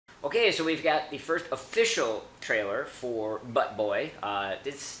Okay, so we've got the first official trailer for Butt Boy.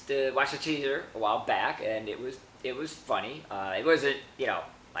 Watched the teaser a while back, and it was funny. It wasn't, you know,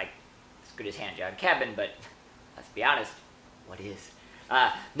 like as good as Hand Job Cabin, but let's be honest, what is?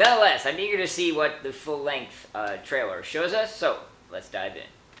 Nonetheless, I'm eager to see what the full-length trailer shows us. So let's dive in.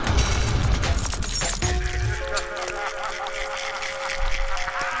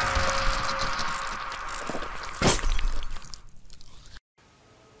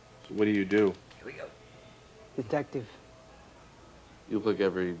 What do you do? Here we go. Detective. You look like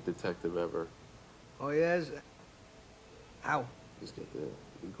every detective ever. Oh, yes? How? He's got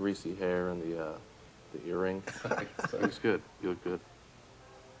the greasy hair and the earring. He's good. You look good.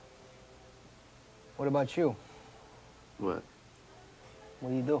 What about you? What? What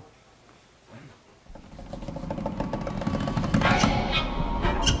do you do?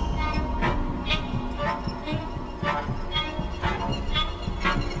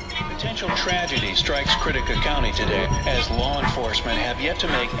 Potential tragedy strikes Critica County today as law enforcement have yet to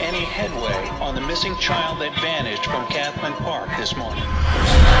make any headway on the missing child that vanished from Cathman Park this morning.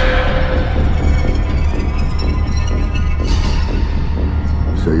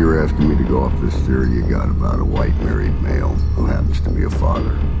 So you're asking me to go off this theory you got about a white married male who happens to be a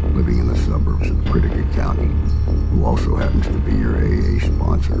father living in the suburbs of Critica County, who also happens to be your AA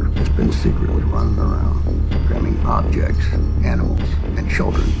sponsor, has been secretly running around, cramming objects, animals, and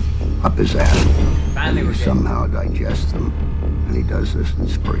children up his ass. And he somehow digests them, and he does this in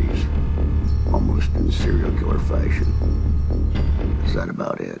sprees, almost in serial killer fashion. Is that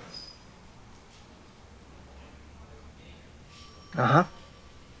about it? Uh-huh.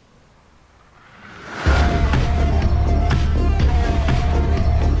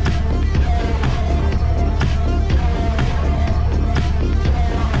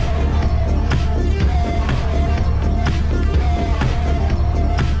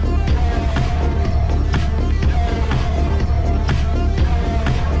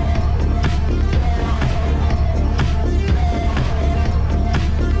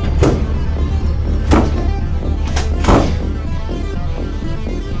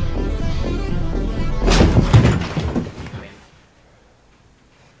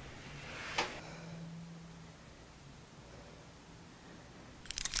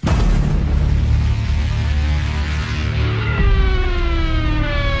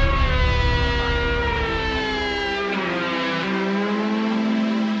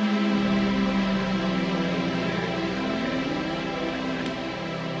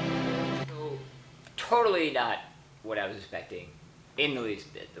 Totally not what I was expecting in the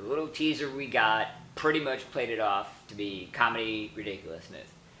least bit. The little teaser we got pretty much played it off to be comedy ridiculousness.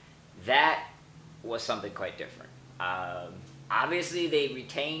 That was something quite different. Obviously, they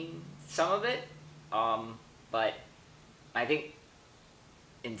retain some of it, but I think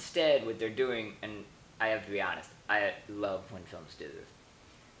instead what they're doing, and I have to be honest, I love when films do this.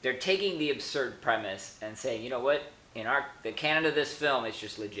 They're taking the absurd premise and saying, you know what, in the canon of this film, it's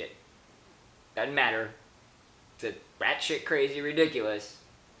just legit. Doesn't matter. It's a batshit crazy ridiculous.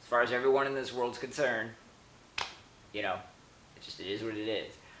 As far as everyone in this world's concerned, you know, it is what it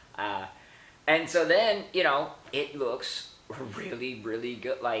is. And so then, you know, it looks really, really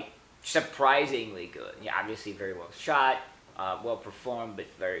good. Like, surprisingly good. Yeah, obviously very well shot, well performed, but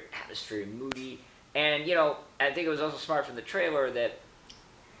very atmospheric and moody. And, you know, I think it was also smart from the trailer that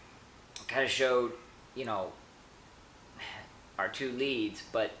kind of showed, you know, our two leads,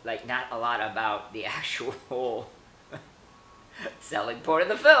 but like not a lot about the actual selling point of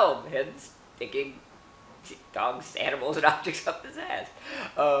the film. Him sticking dogs, animals, and objects up his ass.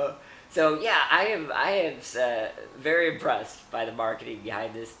 So yeah, I am very impressed by the marketing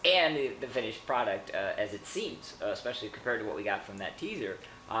behind this and the finished product as it seems, especially compared to what we got from that teaser.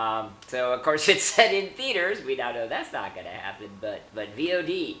 So of course it's set in theaters. We now know that's not going to happen, but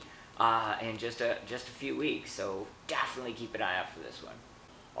VOD. In just a few weeks, so definitely keep an eye out for this one.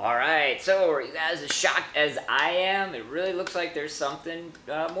 Alright, so are you guys as shocked as I am? It really looks like there's something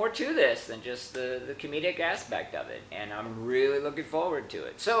more to this than just the comedic aspect of it, and I'm really looking forward to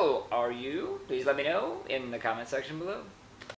it. So, are you? Please let me know in the comment section below.